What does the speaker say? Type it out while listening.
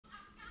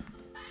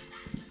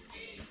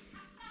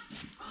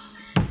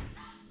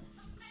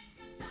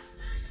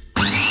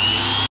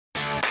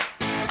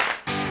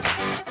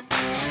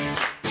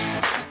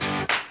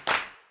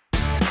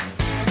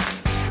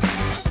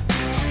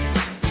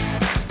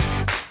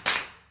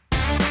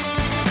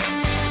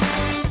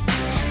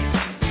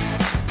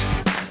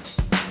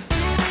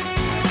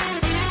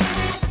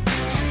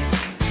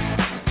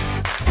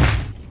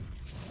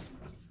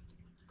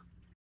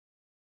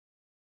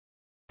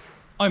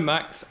I'm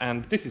Max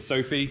and this is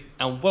Sophie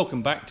and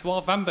welcome back to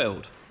our van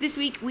build. This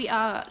week we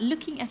are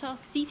looking at our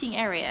seating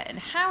area and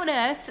how on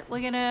earth we're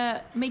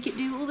gonna make it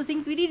do all the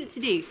things we need it to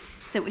do.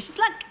 So wish us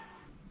luck.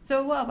 So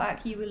a while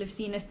back you will have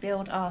seen us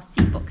build our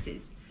seat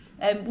boxes.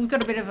 We've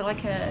got a bit of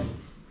like a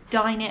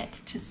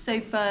dinette to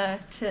sofa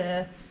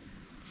to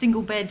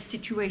single bed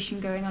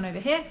situation going on over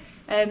here.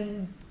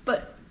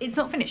 But it's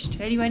not finished,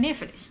 anywhere near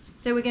finished.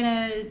 So we're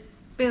gonna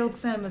build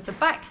some of the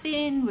backs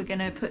in, we're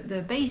gonna put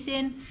the base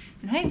in,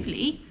 and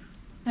hopefully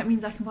that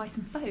means I can buy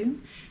some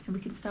foam and we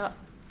can start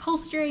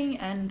upholstering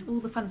and all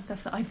the fun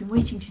stuff that I've been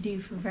waiting to do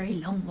for a very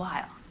long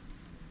while.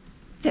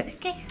 So let's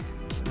go.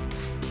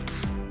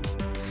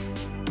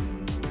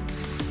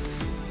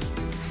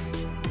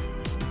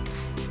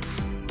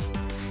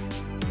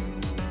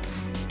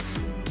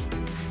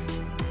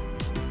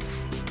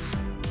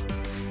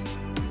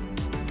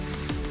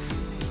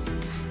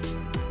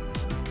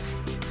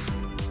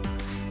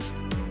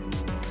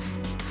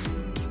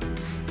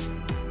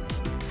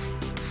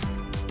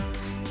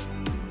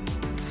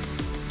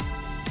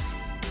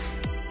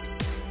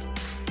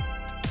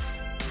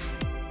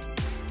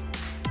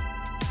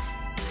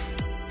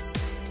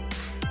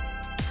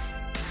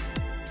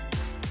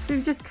 So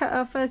we've just cut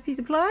our first piece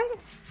of ply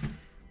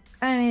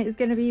and it's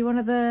going to be one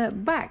of the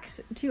backs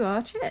to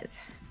our chairs.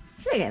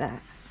 Look at that.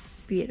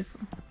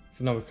 Beautiful.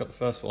 So now we've got the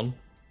first one.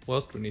 What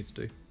else do we need to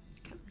do?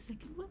 Cut the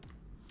second one.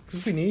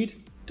 Because we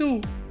need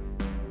two.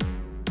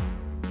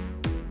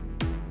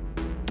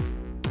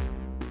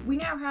 We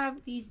now have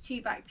these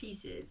two back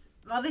pieces.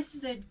 Well, this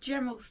is a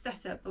general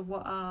setup of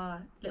what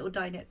our little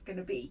dinette's going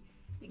to be.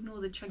 Ignore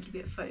the chunky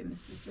bit of foam,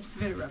 this is just a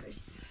bit of rubbish.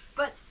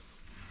 But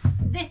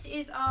this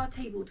is our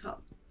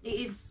tabletop. It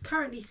is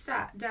currently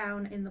sat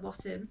down in the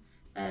bottom,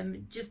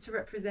 just to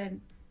represent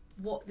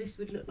what this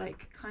would look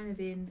like kind of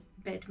in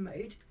bed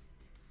mode.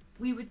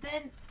 We would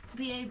then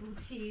be able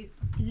to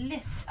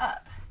lift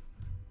up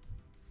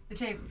the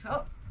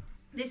tabletop.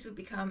 This would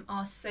become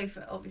our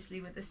sofa, obviously,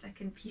 with the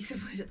second piece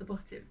of wood at the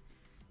bottom.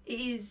 It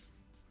is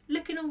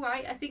looking all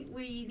right. I think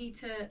we need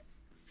to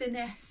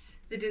finesse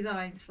the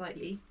design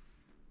slightly,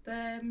 but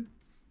I'm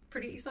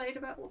pretty excited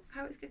about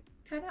how it's going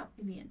to turn out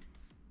in the end.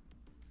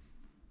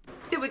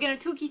 So we're going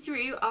to talk you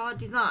through our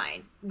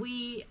design.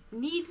 We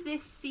need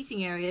this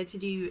seating area to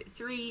do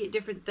 3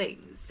 different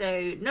things.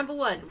 So number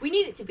 1, we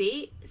need it to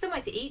be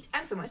somewhere to eat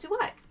and somewhere to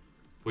work.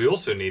 We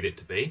also need it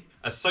to be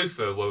a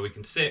sofa where we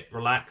can sit,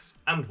 relax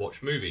and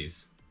watch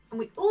movies. And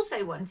we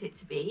also want it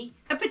to be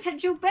a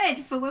potential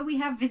bed for when we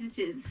have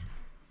visitors.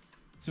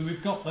 So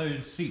we've got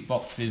those seat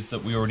boxes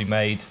that we already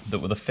made that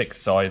were the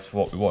fixed size for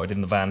what we wanted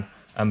in the van.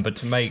 But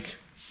to make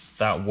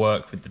that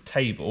work with the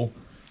table,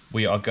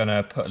 we are going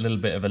to put a little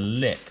bit of a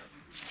lip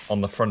on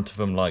the front of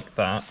them like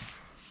that.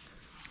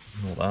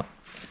 All that.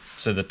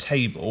 So the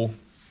table,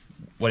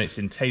 when it's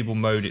in table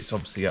mode, it's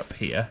obviously up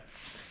here.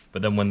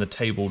 But then when the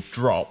table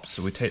drops,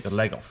 so we take the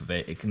leg off of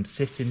it, it can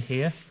sit in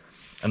here.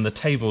 And the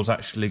table's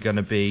actually going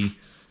to be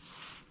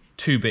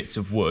 2 bits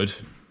of wood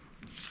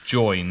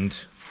joined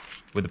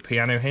with a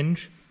piano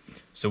hinge.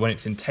 So when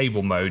it's in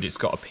table mode, it's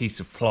got a piece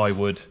of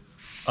plywood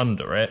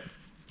under it.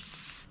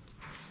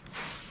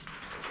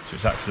 So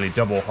it's actually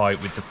double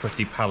height with the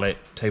pretty pallet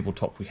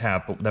tabletop we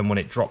have, but then when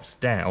it drops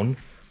down,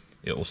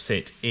 it will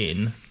sit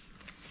in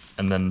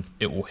and then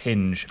it will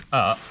hinge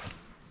up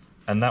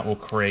and that will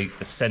create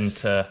the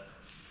center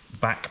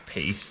back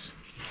piece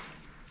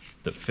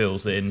that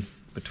fills in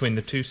between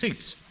the 2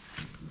 seats.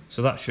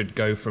 So that should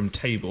go from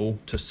table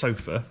to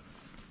sofa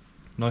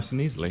nice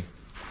and easily.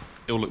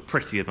 It'll look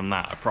prettier than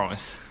that, I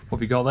promise. What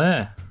have you got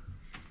there?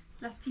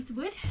 Last piece of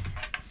wood.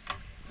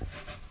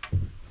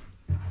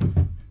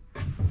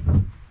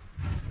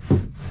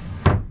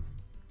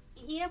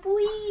 Yeah,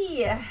 boy.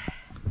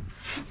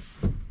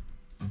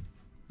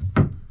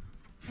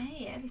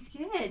 Hey, that looks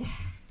good.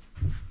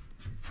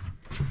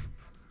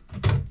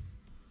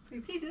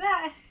 Pretty pleased with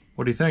that.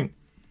 What do you think?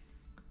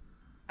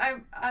 I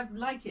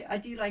like it. I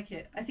do like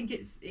it. I think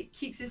it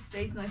keeps this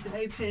space nice and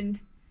open.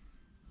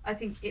 I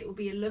think it will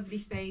be a lovely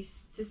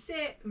space to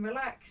sit and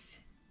relax,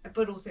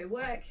 but also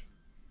work.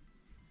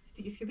 I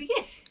think it's gonna be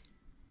good.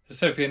 So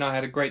Sophie and I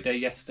had a great day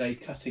yesterday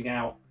cutting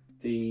out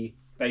the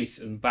base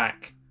and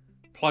back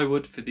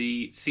plywood for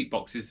the seat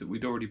boxes that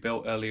we'd already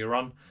built earlier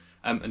on.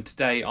 And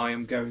today I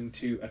am going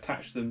to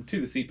attach them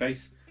to the seat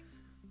base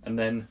and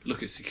then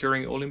look at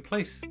securing it all in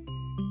place.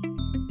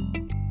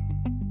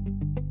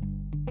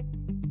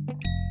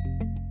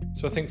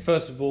 So I think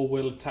first of all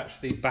we'll attach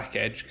the back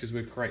edge because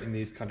we're creating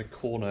these kind of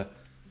corner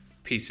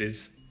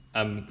pieces,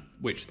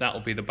 which that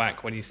will be the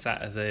back when you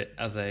sat as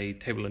a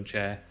table and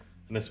chair,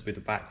 and this will be the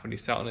back when you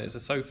sat on it as a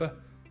sofa.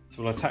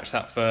 So we'll attach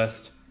that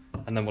first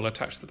and then we'll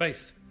attach the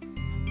base.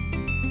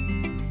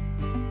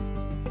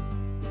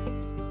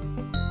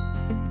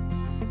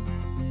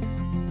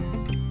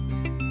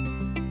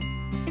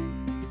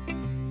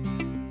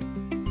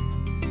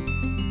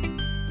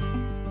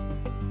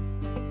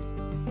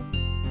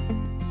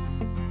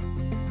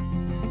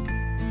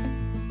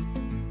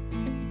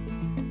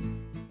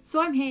 So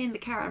I'm here in the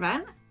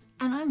caravan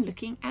and I'm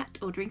looking at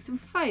ordering some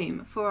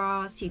foam for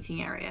our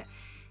seating area.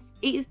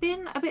 It has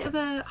been a bit of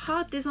a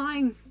hard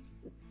design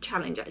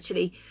challenge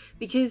actually,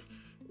 because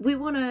we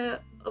want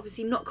to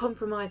obviously not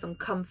compromise on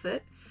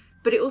comfort,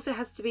 but it also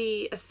has to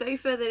be a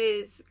sofa that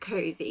is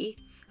cozy,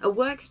 a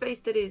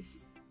workspace that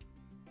is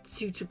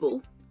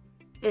suitable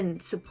and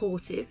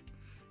supportive,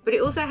 but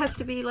it also has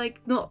to be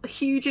like not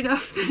huge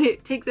enough that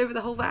it takes over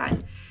the whole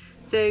van.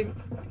 So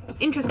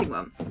interesting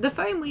one. The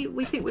foam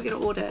we think we're going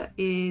to order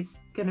is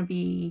going to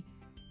be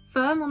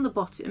firm on the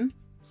bottom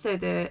so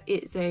that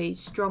it's a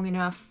strong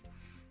enough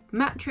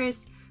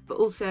mattress, but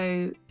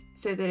also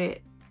so that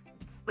it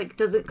like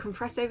doesn't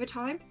compress over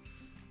time.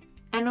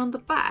 And on the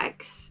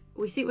backs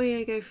we think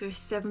we're going to go for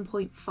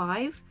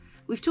 7.5.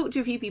 We've talked to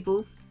a few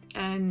people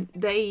and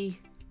they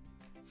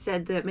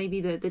said that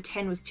maybe the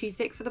 10 was too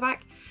thick for the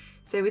back,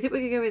 so we think we're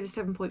going to go with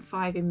a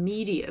 7.5 in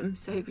medium,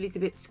 so hopefully it's a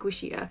bit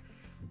squishier,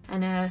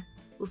 and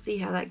we'll see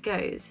how that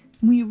goes.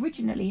 We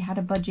originally had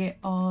a budget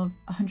of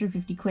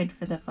 150 quid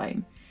for the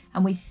foam,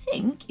 and we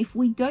think if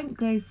we don't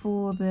go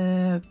for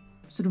the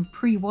sort of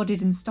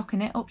pre-wadded and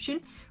stockinette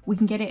option, we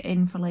can get it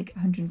in for like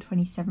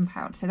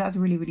 £127, so that's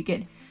really, really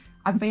good.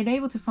 I've been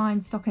able to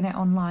find stockinette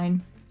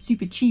online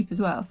super cheap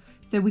as well,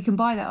 so we can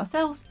buy that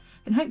ourselves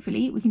and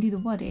hopefully we can do the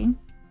wadding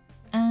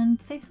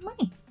and save some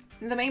money.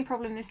 The main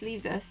problem this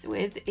leaves us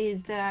with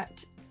is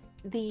that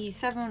the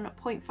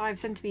 7.5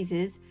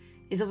 centimetres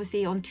is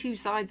obviously on two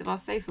sides of our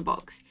sofa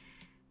box,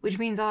 which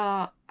means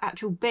our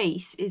actual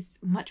base is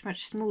much,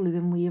 much smaller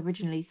than we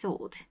originally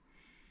thought.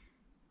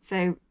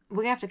 So we're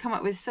going to have to come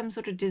up with some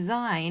sort of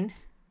design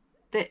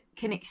that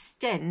can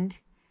extend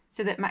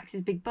so that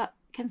Max's big butt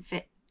can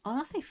fit on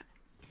our sofa.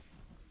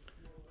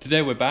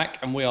 Today we're back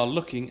and we are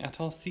looking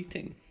at our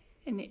seating.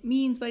 And it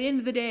means by the end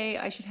of the day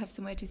I should have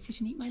somewhere to sit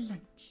and eat my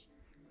lunch,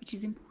 which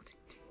is important.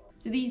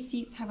 So these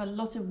seats have a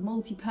lot of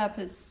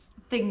multi-purpose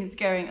things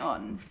going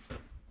on.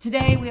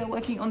 Today we are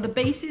working on the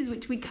bases,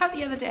 which we cut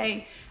the other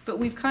day, but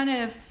we've kind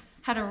of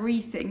had a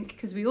rethink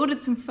because we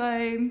ordered some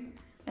foam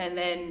and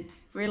then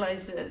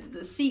realised that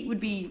the seat would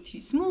be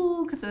too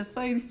small because the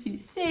foam's too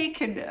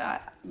thick, and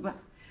well,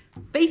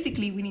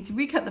 basically we need to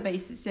recut the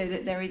bases so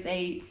that there is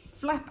a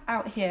flap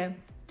out here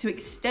to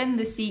extend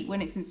the seat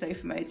when it's in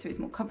sofa mode so it's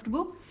more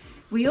comfortable.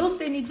 We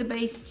also need the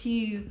base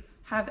to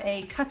have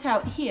a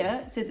cutout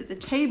here so that the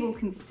table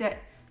can sit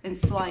and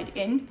slide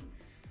in.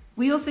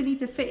 We also need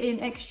to fit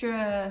in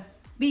extra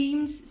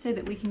beams so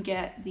that we can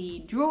get the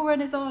drawer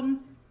runners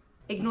on.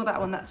 Ignore that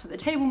one, that's for the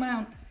table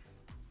mount.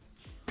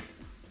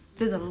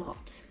 There's a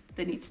lot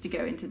that needs to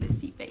go into this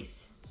seat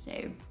base, so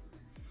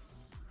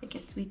I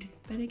guess we'd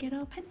better get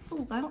our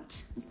pencils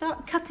out and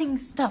start cutting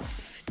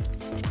stuff.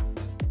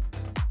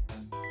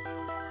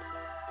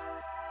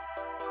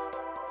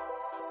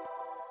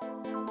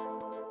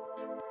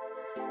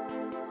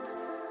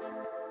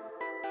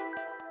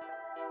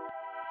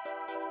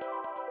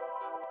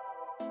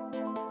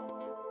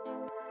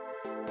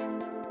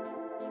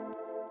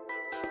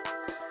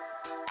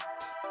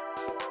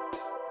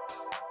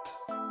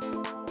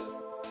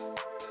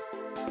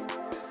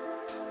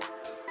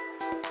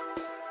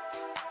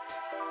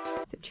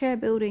 Chair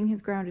building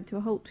has grounded to a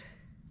halt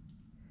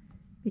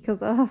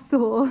because our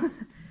saw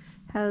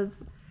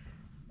has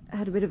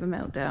had a bit of a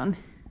meltdown,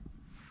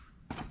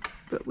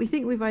 but we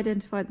think we've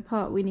identified the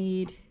part we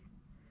need.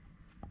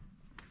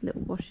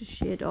 Little washer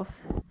sheared off,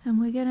 and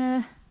we're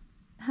gonna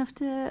have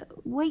to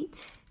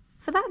wait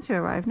for that to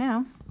arrive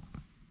now.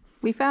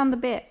 We found the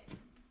bit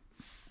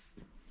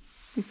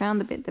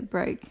that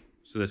broke.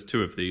 So there's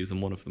two of these and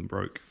one of them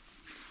broke,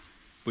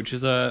 which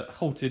has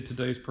halted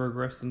today's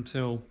progress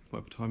until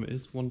whatever time it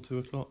is, 1, 2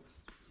 o'clock,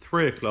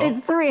 3 o'clock.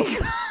 It's 3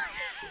 o'clock.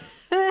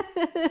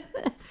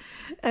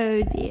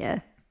 Oh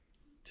dear.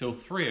 Till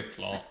 3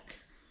 o'clock,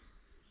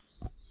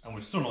 and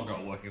we've still not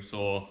got a working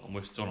saw, and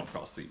we've still not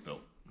got a seat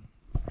built.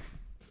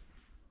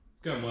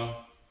 It's going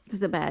well.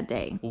 It's a bad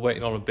day. We're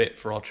waiting on a bit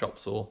for our chop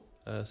saw,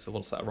 so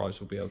once that arrives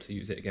we'll be able to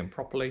use it again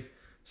properly.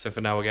 So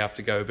for now we're going to have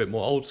to go a bit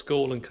more old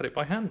school and cut it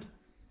by hand.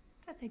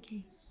 That's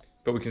okay.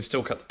 But we can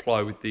still cut the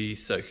ply with the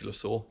circular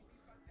saw.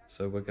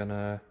 So we're going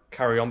to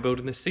carry on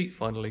building this seat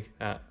finally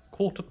at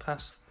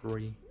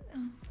 3:15.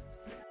 Oh.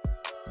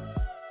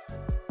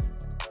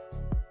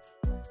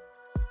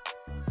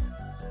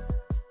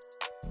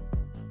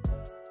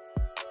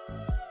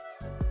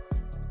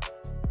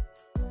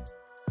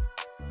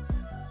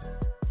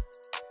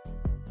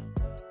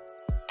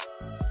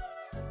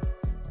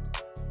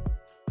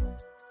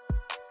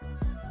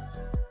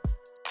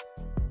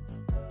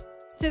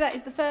 So that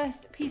is the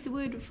first piece of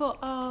wood for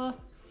our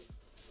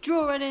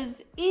drawer runners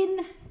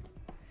in,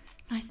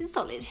 nice and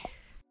solid.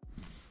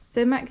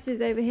 So Max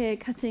is over here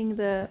cutting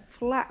the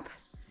flap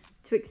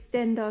to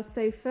extend our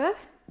sofa.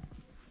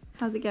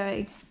 How's it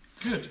going?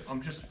 Good,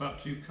 I'm just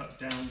about to cut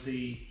down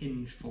the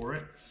hinge for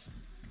it.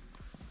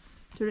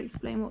 Do you want to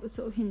explain what the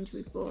sort of hinge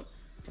we've bought?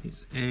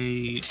 It's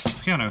a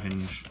piano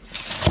hinge,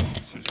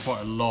 so it's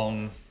quite a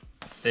long,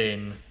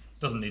 thin,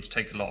 doesn't need to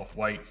take a lot of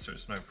weight, so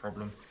it's no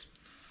problem.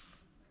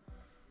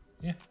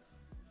 Yeah,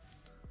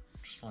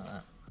 just like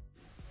that.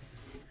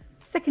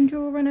 second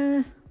drawer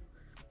runner,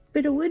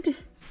 bit of wood,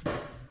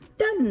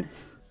 done.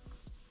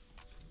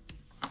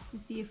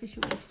 This is the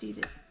official way to do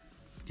this.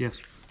 Yes.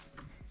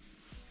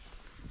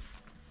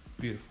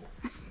 Beautiful.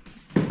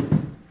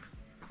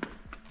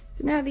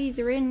 So now these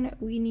are in,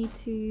 we need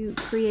to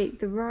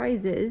create the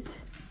risers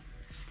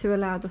to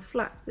allow the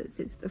flap that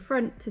sits at the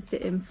front to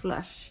sit in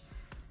flush.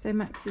 So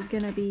Max is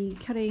going to be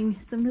cutting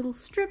some little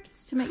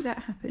strips to make that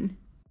happen.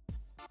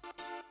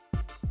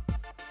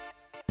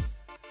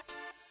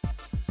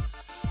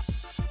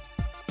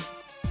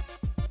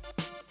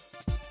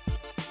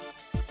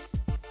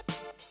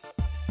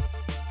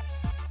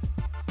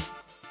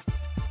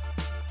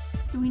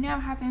 So we now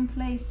have in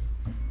place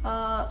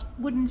our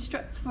wooden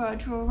struts for our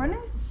drawer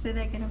runners. So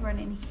they're going to run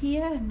in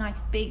here,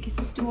 nice big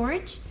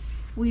storage.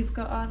 We've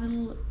got our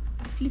little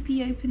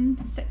flippy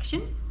open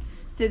section.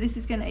 So this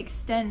is going to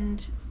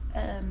extend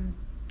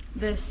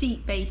the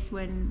seat base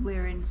when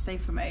we're in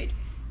sofa mode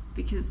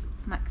because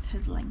Max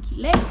has lanky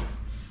legs.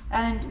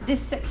 And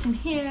this section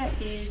here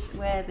is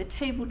where the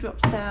table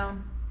drops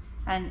down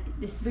and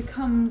this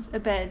becomes a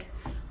bed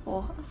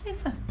or a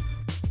sofa.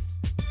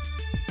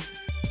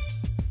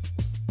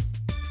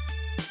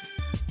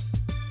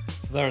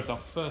 So there is our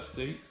first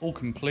seat, all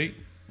complete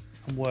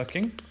and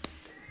working.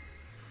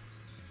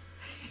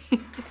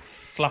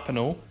 Flap and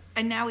all.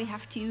 And now we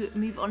have to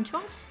move on to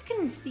our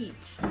second seat.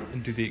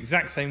 And do the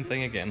exact same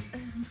thing again.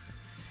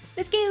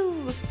 Let's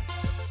go!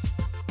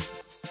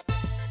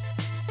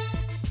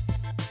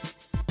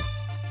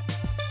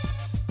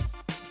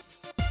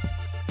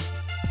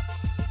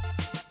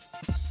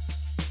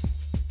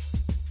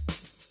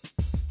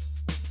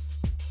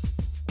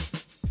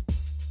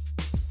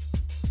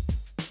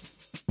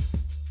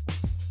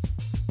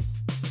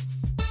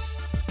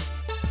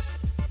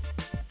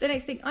 The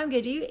next thing I'm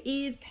going to do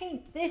is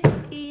paint this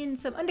in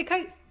some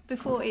undercoat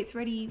before it's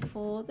ready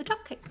for the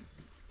top coat.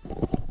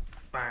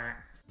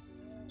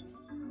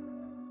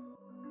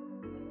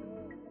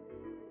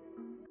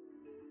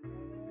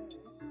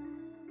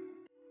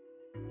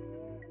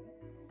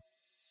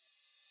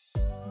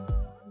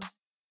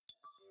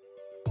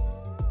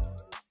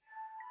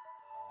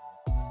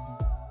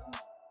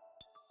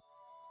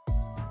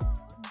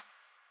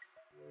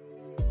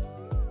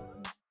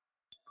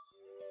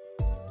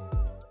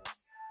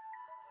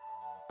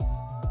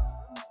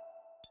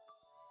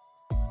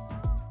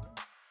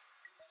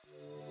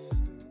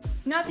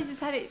 Now this has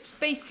had its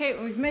base coat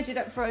and we've measured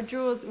up for our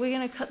drawers, we're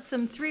going to cut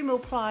some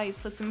 3mm ply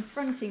for some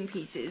fronting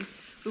pieces.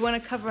 We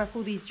want to cover up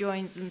all these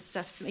joins and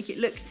stuff to make it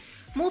look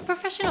more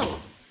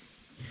professional.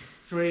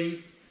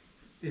 3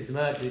 is a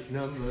magic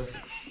number.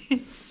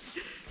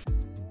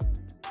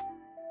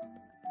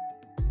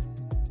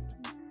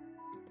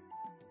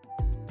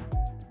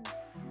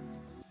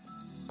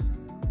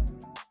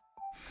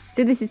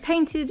 So this is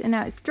painted and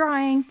now it's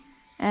drying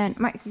and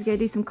Max is going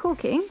to do some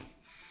caulking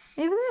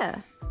over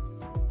there.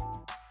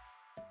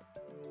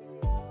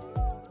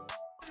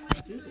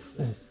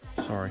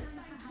 Oh, sorry.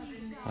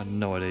 I had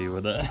no idea you were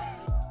there.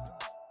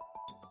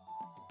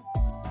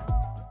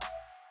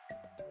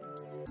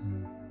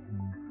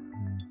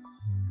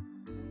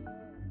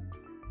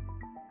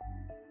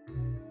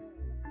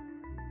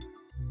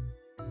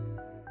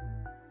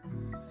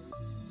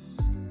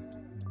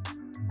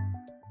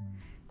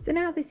 So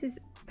now this is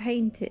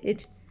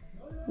painted,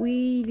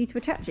 we need to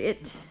attach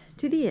it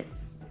to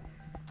this.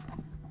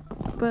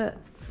 But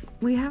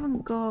we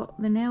haven't got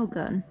the nail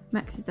gun.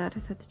 Max's dad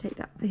has had to take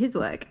that for his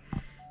work.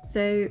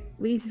 So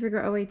we need to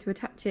figure out a way to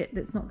attach it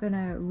that's not going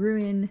to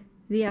ruin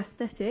the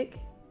aesthetic,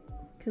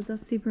 because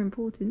that's super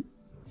important.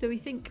 So we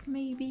think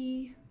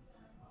maybe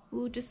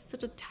we'll just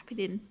sort of tap it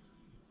in.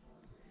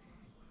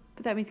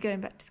 But that means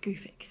going back to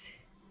Screwfix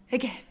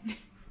again.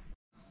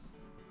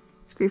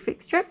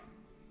 Screwfix strip.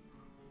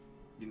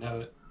 You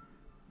know it.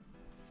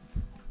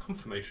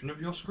 Confirmation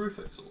of your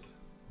Screwfix order.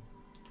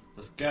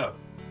 Let's go.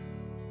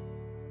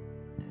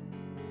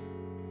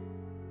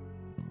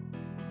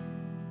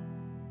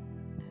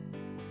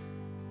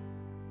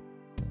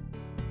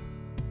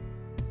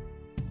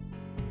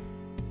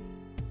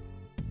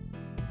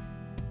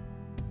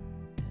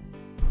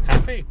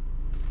 Happy?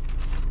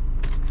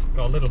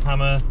 Got a little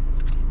hammer,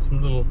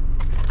 some little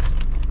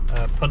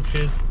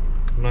punches,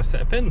 a nice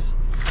set of pins.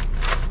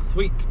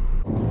 Sweet.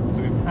 So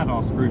we've had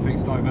our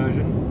Screwfix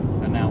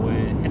diversion and now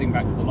we're heading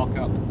back to the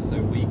lockup so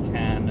we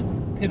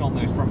can pin on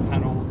those front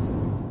panels,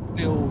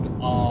 build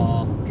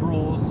our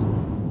drawers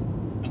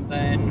and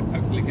then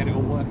hopefully get it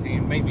all working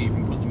and maybe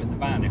even put them in the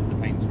van if the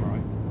paint's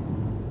dry.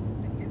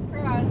 Fingers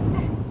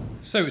crossed.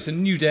 So it's a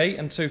new day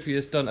and Sophie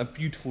has done a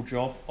beautiful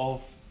job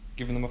of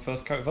giving them a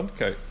first coat of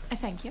undercoat.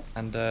 Thank you.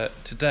 And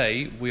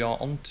today we are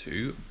on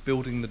to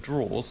building the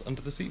drawers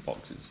under the seat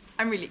boxes.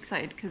 I'm really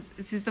excited because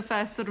this is the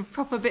first sort of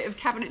proper bit of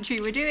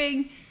cabinetry we're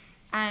doing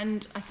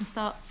and I can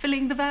start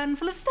filling the van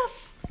full of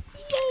stuff.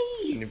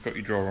 Yay! And you've got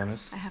your drawer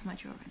runners. I have my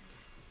drawer runners.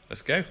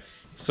 Let's go.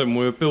 So when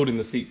we were building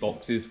the seat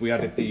boxes, we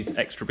added these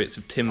extra bits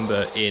of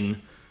timber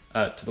in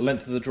to the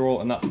length of the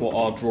drawer, and that's what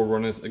our drawer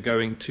runners are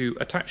going to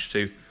attach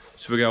to.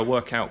 So we're going to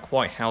work out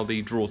quite how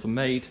the drawers are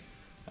made,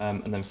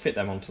 and then fit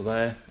them onto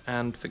there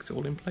and fix it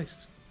all in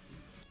place.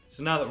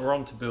 So now that we're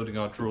on to building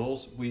our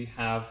drawers, we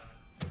have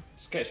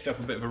sketched up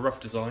a bit of a rough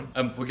design.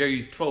 We're going to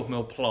use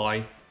 12mm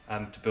ply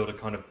to build a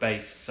kind of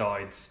base,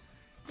 sides,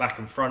 back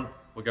and front.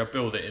 We're going to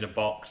build it in a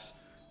box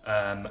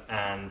and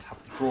have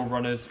the drawer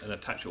runners and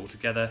attach it all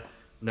together.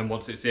 And then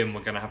once it's in,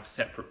 we're going to have a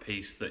separate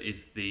piece that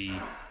is the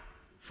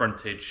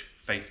frontage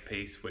face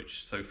piece,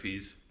 which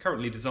Sophie's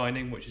currently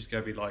designing, which is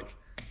going to be like,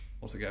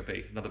 what's it going to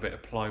be? Another bit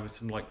of ply with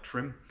some like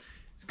trim.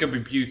 It's going to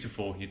be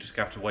beautiful. You just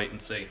have to wait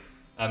and see.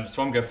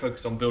 So I'm going to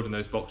focus on building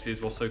those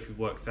boxes while Sophie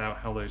works out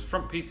how those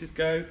front pieces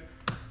go.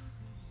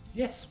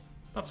 Yes,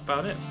 that's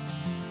about it.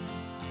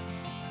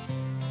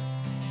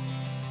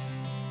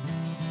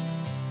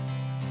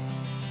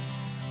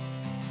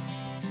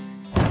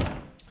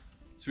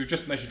 So we've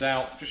just measured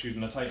out, just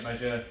using a tape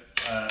measure,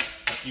 a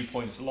few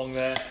points along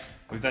there.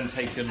 We've then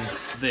taken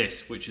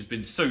this, which has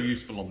been so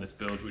useful on this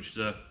build, which is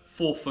a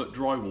 4-foot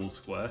drywall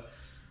square,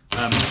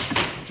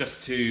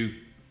 just to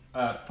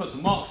put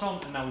some marks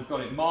on, and now we've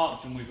got it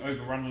marked and we've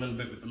overrun a little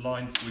bit with the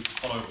lines so we can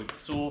follow it with the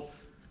saw.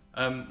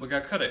 We're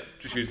going to cut it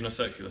just using a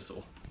circular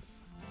saw.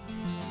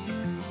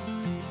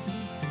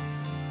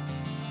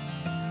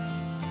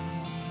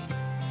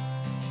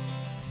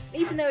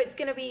 Even though it's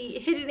going to be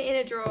hidden in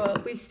a drawer,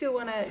 we still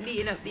want to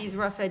neaten up these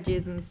rough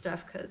edges and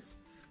stuff because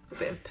we're a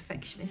bit of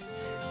perfectionists.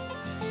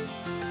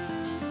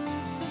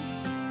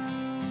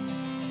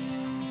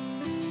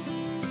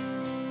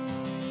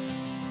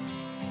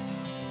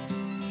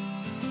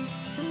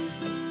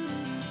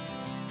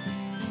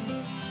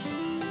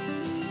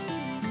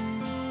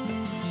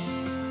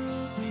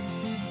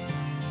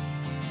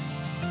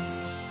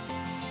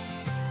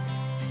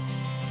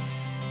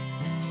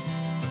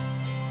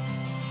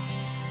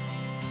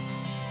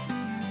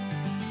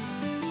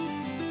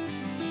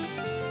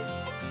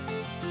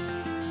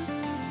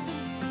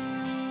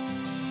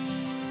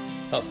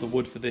 That's the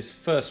wood for this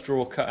first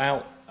drawer cut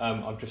out.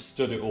 I've just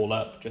stood it all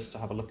up just to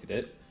have a look at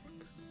it.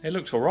 It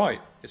looks all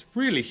right. It's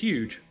really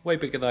huge, way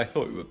bigger than I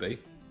thought it would be.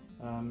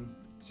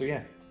 So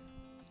yeah,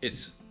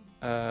 it's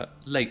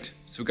late,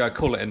 so we're going to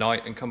call it a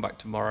night and come back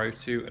tomorrow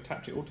to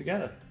attach it all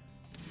together.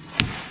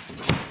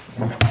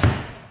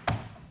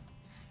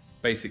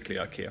 Basically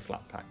IKEA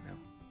flat pack now.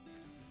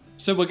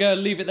 So we're going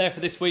to leave it there for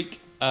this week.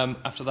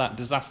 After that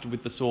disaster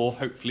with the saw,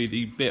 hopefully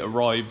the bit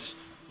arrives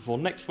before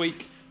next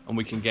week and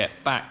we can get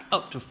back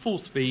up to full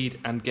speed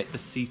and get the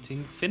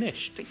seating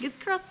finished. Fingers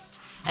crossed.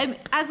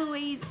 As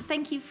always,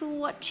 thank you for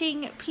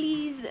watching.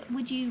 Please,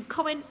 would you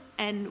comment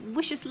and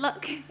wish us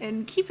luck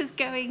and keep us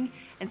going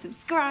and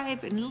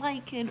subscribe and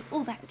like and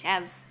all that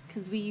jazz,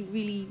 because we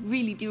really,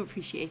 really do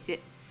appreciate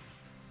it.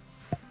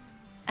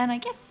 And I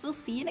guess we'll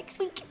see you next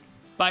week.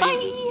 Bye.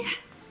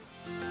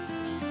 Bye.